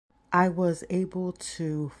I was able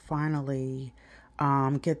to finally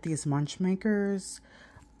get these MunchMakers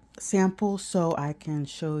samples so I can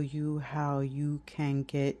show you how you can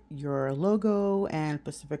get your logo and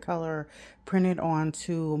specific color printed on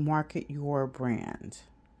to market your brand.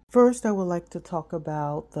 First, I would like to talk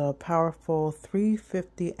about the powerful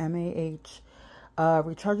 350 mAh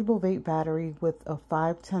rechargeable vape battery with a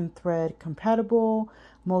 510 thread compatible.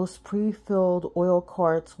 Most pre-filled oil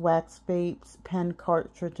carts, wax vapes, pen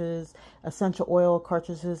cartridges, essential oil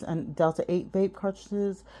cartridges, and Delta 8 vape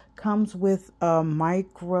cartridges. Comes with a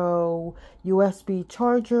micro USB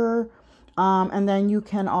charger. And then you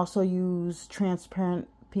can also use transparent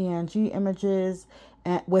PNG images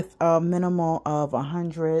with a minimal of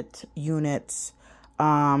 100 units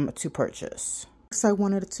to purchase. Next, I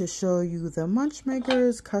wanted to show you the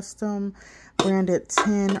MunchMakers custom branded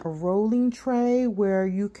tin rolling tray where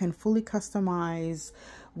you can fully customize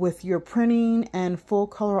with your printing and full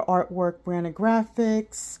color artwork branded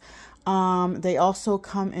graphics. They also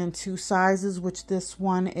come in two sizes, which this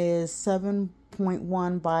one is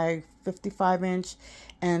 7.1 by 55 inch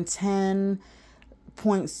and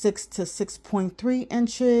 10.6 to 6.3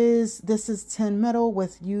 inches. This is tin metal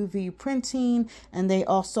with UV printing, and they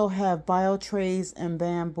also have bio trays and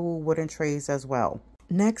bamboo wooden trays as well.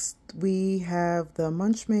 Next, we have the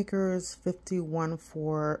MunchMakers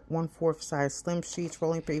 51/4 size slim sheets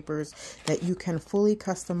rolling papers that you can fully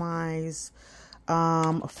customize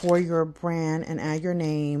for your brand and add your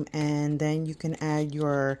name, and then you can add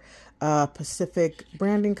your Pacific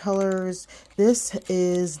branding colors. This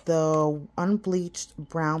is the unbleached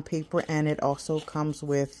brown paper, and it also comes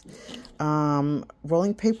with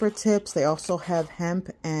rolling paper tips. They also have hemp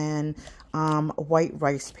and white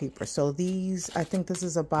rice paper. So these, I think this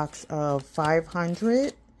is a box of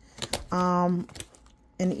 500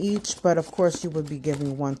 in each, but of course you would be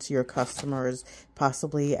giving one to your customers,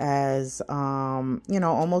 possibly as you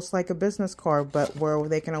know, almost like a business card, but where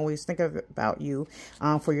they can always think about you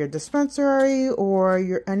for your dispensary or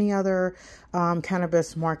your any other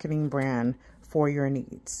cannabis marketing brand for your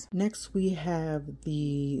needs. Next, we have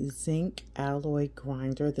the zinc alloy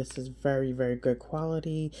grinder. This is very, very good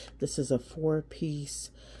quality. This is a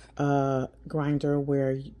 4-piece grinder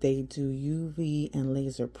where they do UV and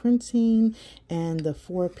laser printing, and the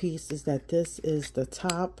 4-piece is that this is the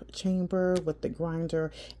top chamber with the grinder,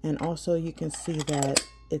 and also you can see that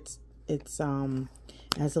it's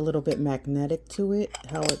has a little bit magnetic to it,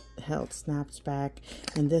 how it snaps back.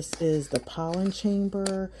 And this is the pollen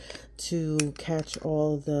chamber to catch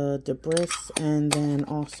all the debris, and then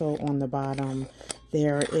also on the bottom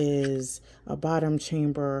there is a bottom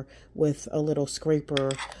chamber with a little scraper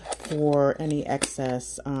for any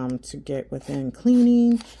excess to get within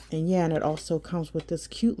cleaning. And yeah, and it also comes with this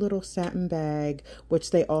cute little satin bag,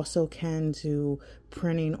 which they also can do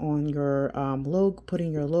printing on your logo,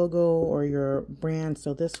 putting your logo or your brand.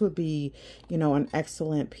 So this would be, you know, an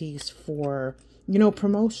excellent piece for, you know,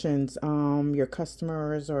 promotions. Your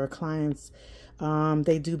customers or clients,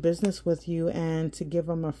 they do business with you, and to give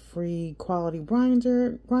them a free quality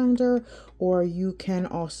grinder, or you can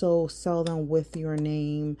also sell them with your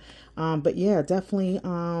name. But yeah, definitely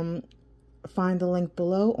find the link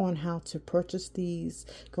below on how to purchase these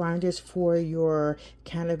grinders for your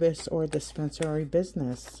cannabis or dispensary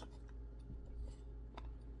business.